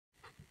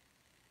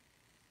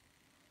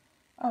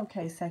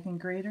Okay, second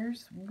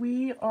graders,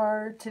 we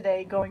are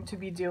today going to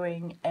be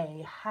doing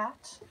a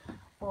hat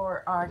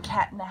for our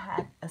Cat in a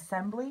Hat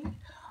assembly.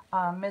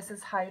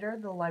 Mrs. Hyder,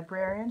 the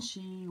librarian,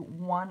 she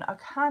won a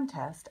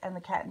contest, and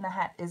the Cat in the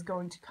Hat is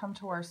going to come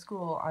to our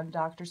school on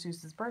Dr.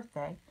 Seuss's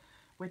birthday,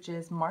 which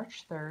is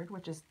March 3rd,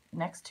 which is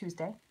next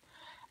Tuesday.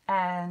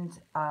 And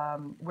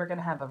we're going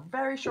to have a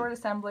very short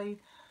assembly,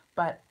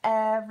 but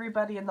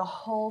everybody in the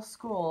whole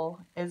school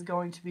is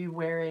going to be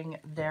wearing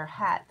their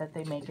hat that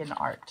they make in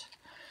art.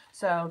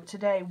 So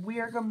today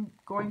we are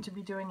going to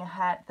be doing a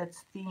hat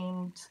that's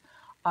themed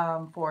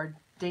for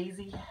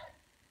Daisy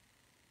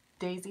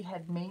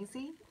Head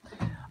Maisie.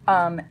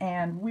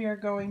 And we are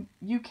going,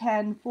 you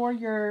can, for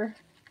your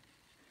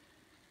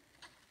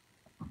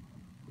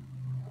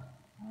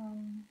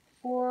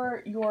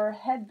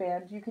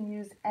headband, you can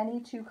use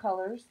any two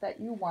colors that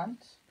you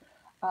want.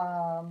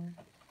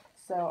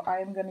 So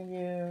I'm going to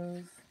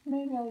use,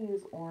 maybe I'll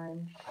use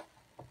orange.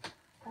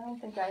 I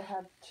don't think I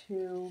have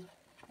two.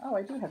 Oh,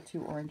 I do have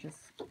two oranges,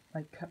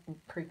 like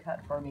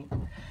pre-cut for me.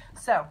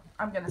 So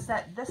I'm going to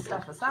set this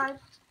stuff aside.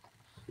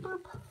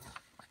 Boop,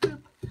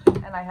 boop.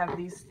 And I have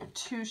these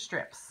two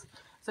strips.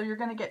 So you're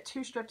going to get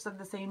two strips of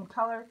the same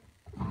color.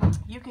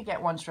 You could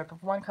get one strip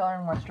of one color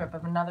and one strip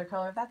of another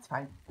color. That's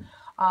fine.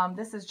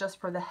 This is just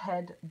for the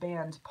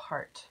headband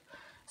part.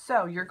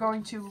 So you're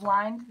going to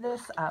line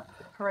this up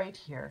right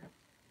here.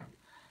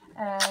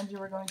 And you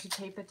are going to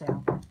tape it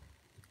down.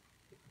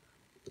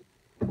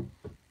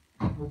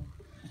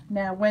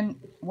 Now,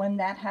 when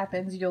that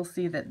happens, you'll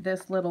see that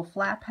this little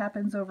flap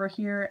happens over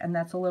here, and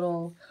that's a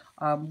little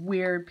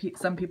weird.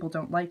 Some people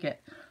don't like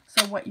it.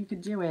 So what you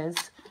could do is,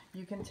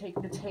 you can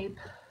take the tape,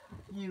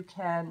 you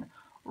can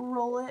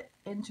roll it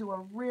into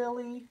a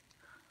really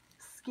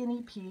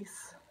skinny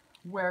piece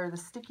where the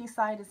sticky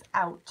side is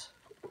out.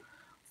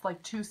 It's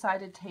like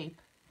two-sided tape.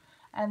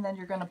 And then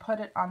you're going to put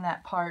it on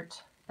that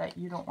part that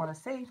you don't want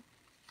to see.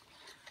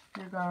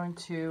 You're going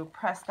to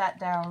press that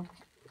down,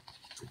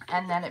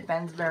 and then it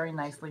bends very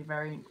nicely,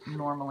 very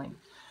normally.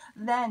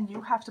 Then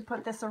you have to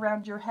put this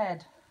around your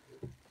head,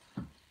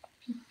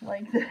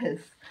 like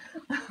this.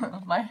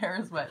 My hair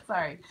is wet,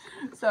 sorry.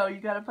 So you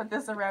got to put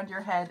this around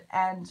your head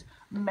and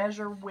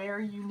measure where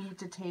you need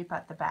to tape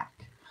at the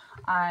back.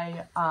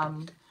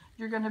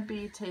 You're going to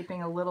be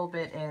taping a little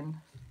bit in,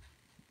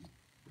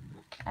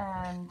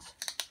 and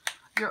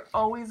you're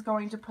always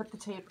going to put the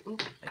tape,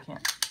 oops, I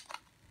can't.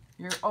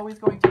 You're always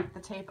going to put the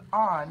tape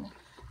on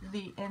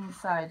the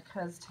inside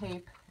because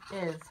tape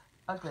is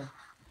ugly.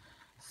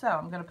 So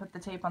I'm going to put the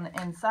tape on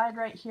the inside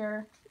right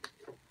here.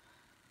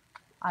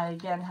 I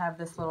again have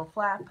this little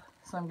flap,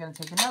 so I'm going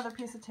to take another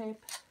piece of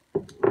tape.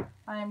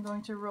 I am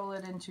going to roll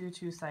it into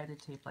two-sided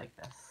tape like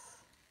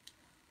this.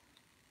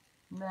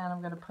 And then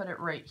I'm going to put it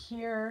right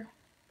here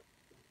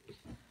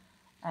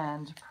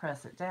and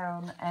press it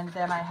down. And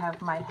then I have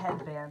my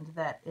headband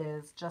that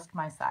is just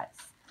my size.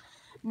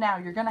 Now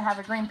you're going to have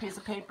a green piece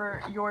of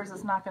paper. Yours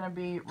is not going to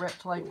be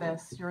ripped like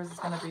this. Yours is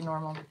going to be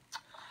normal.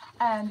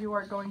 And you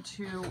are going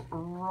to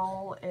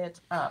roll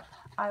it up.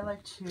 I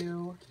like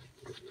to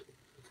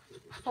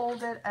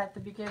fold it at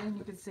the beginning.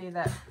 You can see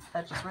that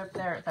just ripped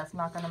there. That's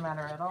not going to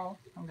matter at all.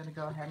 I'm going to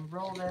go ahead and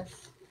roll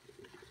this.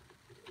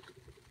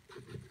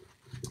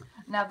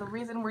 Now the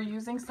reason we're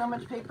using so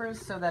much paper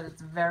is so that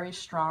it's very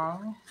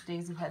strong.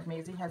 Daisy Head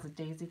Maisie has a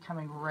daisy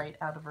coming right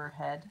out of her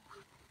head,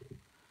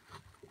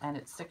 and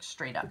it sticks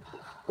straight up.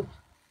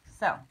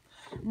 So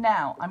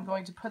now I'm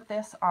going to put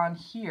this on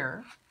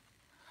here,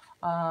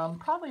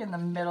 probably in the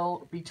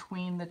middle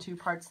between the two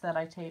parts that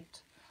I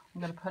taped.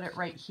 I'm going to put it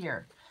right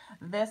here.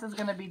 This is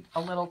going to be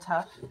a little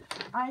tough.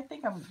 I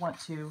think I want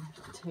to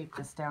tape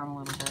this down a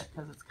little bit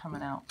because it's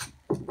coming out.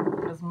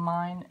 Because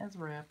mine is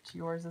ripped.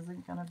 Yours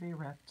isn't going to be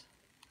ripped.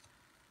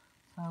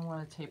 So I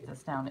want to tape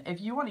this down. If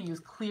you want to use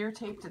clear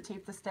tape to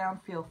tape this down,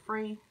 feel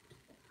free.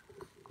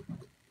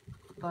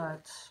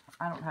 But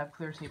I don't have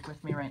clear tape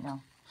with me right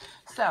now.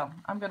 So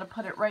I'm going to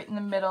put it right in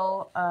the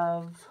middle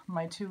of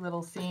my two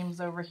little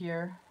seams over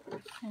here.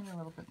 Maybe a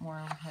little bit more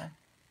over here.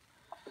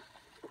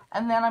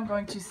 And then I'm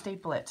going to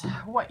staple it.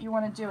 What you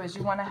want to do is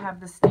you want to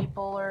have the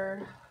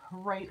stapler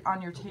right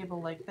on your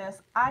table like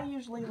this. I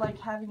usually like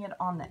having it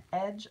on the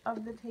edge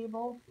of the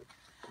table.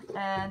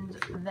 And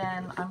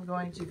then I'm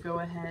going to go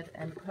ahead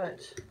and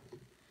put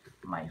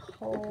my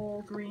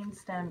whole green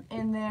stem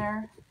in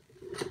there.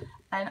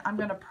 And I'm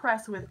going to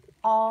press with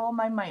all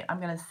my might. I'm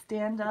going to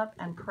stand up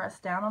and press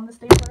down on the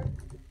stapler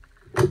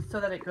so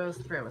that it goes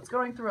through. It's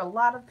going through a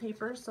lot of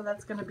paper, so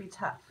that's going to be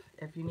tough.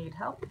 If you need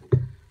help,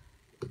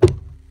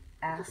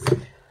 ask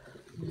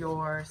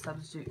your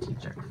substitute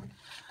teacher.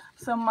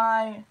 So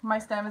my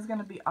stem is going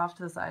to be off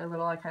to the side a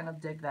little. I kind of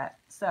dig that.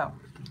 So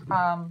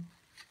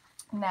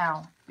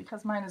now,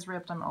 because mine is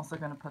ripped, I'm also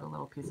going to put a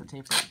little piece of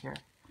tape right here.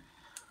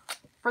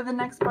 For the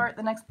next part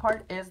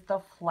is the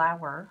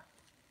flower.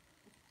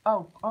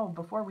 Oh,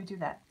 before we do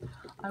that,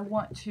 I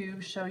want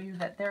to show you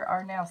that there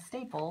are now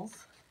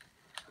staples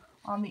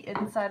on the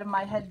inside of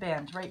my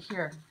headband right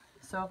here.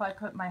 So if I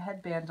put my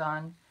headband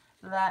on,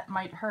 that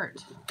might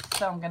hurt.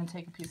 So I'm going to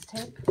take a piece of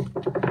tape.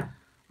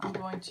 I'm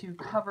I'm going to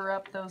cover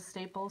up those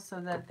staples so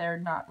that they're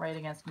not right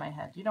against my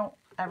head. You don't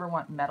ever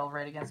want metal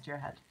right against your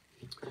head.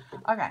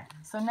 Okay,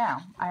 so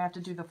now I have to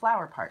do the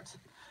flower part.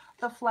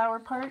 The flower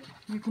part,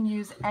 you can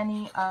use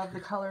any of the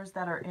colors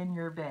that are in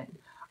your bin.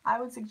 I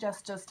would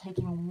suggest just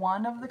taking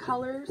one of the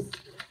colors,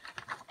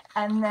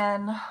 and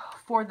then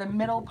for the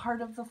middle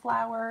part of the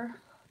flower,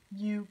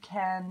 you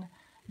can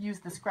use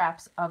the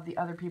scraps of the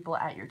other people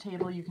at your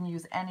table. You can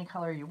use any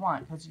color you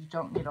want because you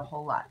don't need a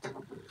whole lot.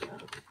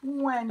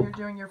 When you're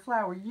doing your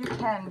flower, you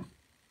can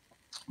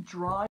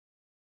draw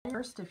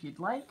first if you'd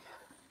like.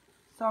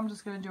 So I'm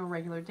just going to do a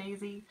regular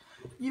daisy.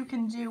 You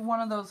can do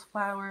one of those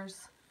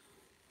flowers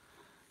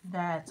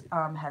that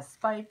has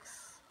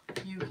spikes.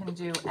 You can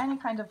do any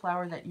kind of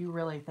flower that you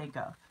really think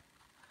of.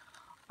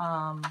 So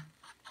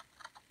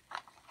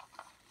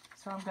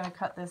I'm going to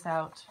cut this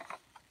out,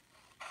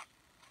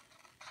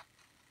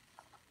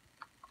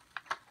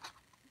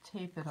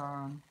 tape it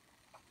on,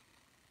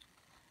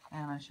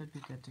 and I should be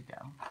good to go.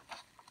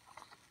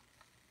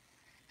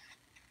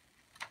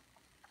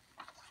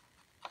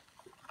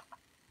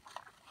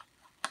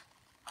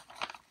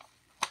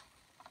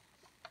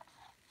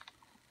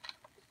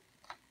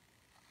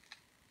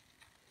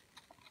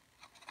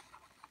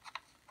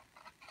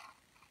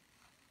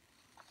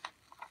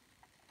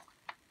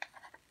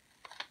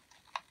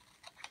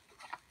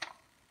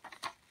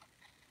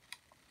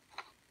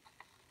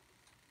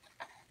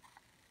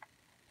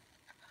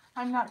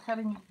 I'm not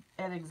cutting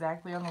it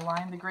exactly on the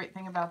line. The great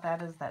thing about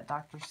that is that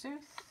Dr.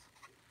 Seuss,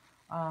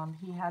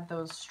 he had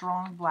those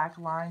strong black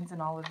lines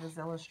in all of his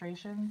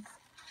illustrations,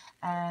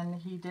 and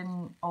he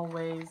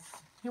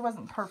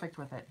wasn't perfect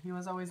with it. He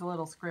was always a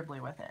little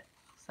scribbly with it,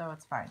 so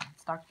it's fine.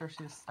 It's Dr.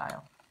 Seuss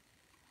style.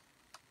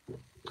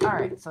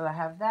 Alright, so I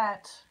have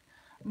that.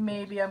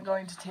 Maybe I'm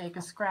going to take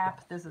a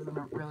scrap. This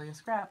isn't really a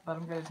scrap, but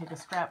I'm going to take a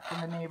scrap from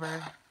the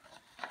neighbor,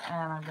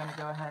 and I'm going to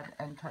go ahead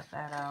and cut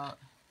that out.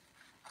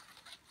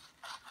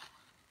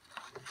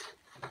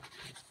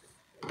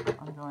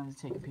 I'm going to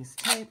take a piece of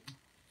tape,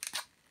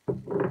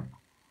 put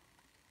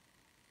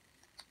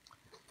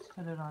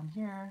it on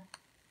here.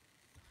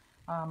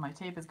 My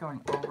tape is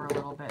going over a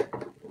little bit.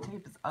 The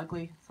tape is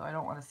ugly, so I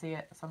don't want to see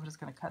it, so I'm just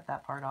going to cut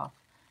that part off.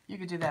 You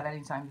could do that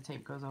anytime the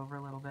tape goes over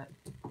a little bit.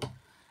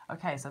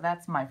 Okay, so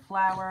that's my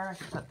flower. I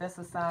can put this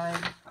aside.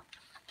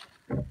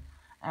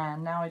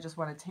 And now I just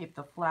want to tape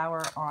the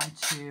flower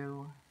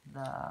onto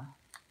the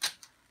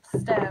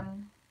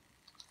stem.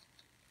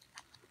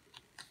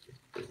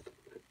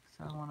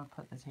 So I want to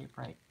put the tape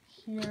right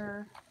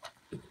here,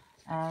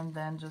 and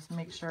then just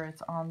make sure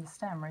it's on the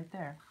stem right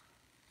there.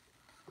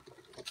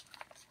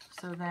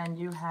 So then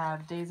you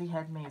have Daisy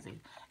Head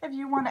Maisie. If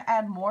you want to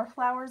add more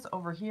flowers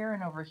over here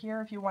and over here,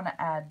 if you want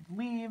to add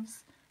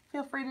leaves,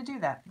 feel free to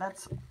do that.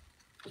 That's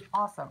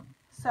awesome.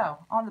 So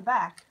on the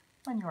back,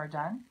 when you are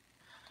done,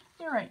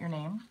 you write your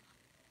name.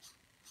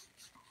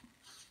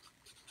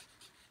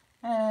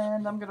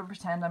 And I'm going to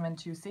pretend I'm in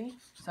 2C,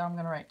 so I'm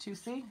going to write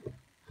 2C.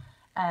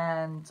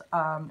 And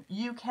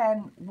you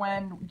can,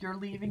 when you're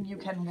leaving, you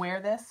can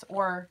wear this,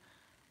 or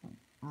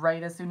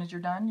right as soon as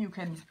you're done, you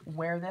can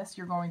wear this.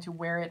 You're going to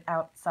wear it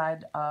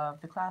outside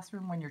of the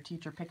classroom when your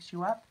teacher picks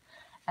you up.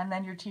 And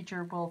then your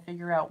teacher will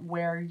figure out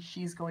where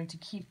she's going to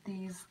keep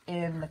these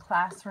in the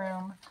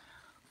classroom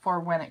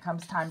for when it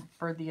comes time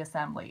for the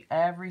assembly.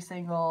 Every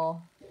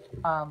single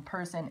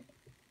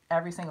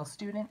every single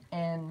student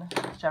in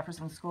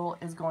Jefferson School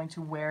is going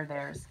to wear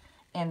theirs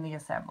in the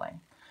assembly.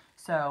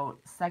 So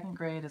second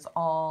grade is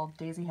all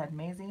Daisy Head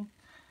Maisie,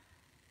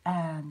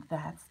 and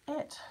that's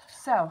it.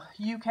 So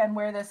you can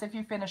wear this if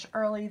you finish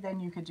early, then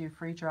you could do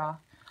free draw,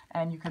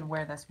 and you can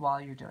wear this while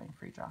you're doing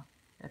free draw.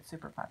 It's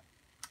super fun.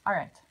 All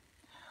right.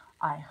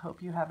 I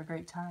hope you have a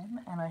great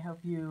time, and I hope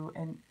you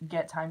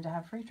get time to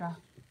have free draw.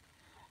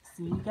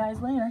 See you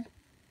guys later.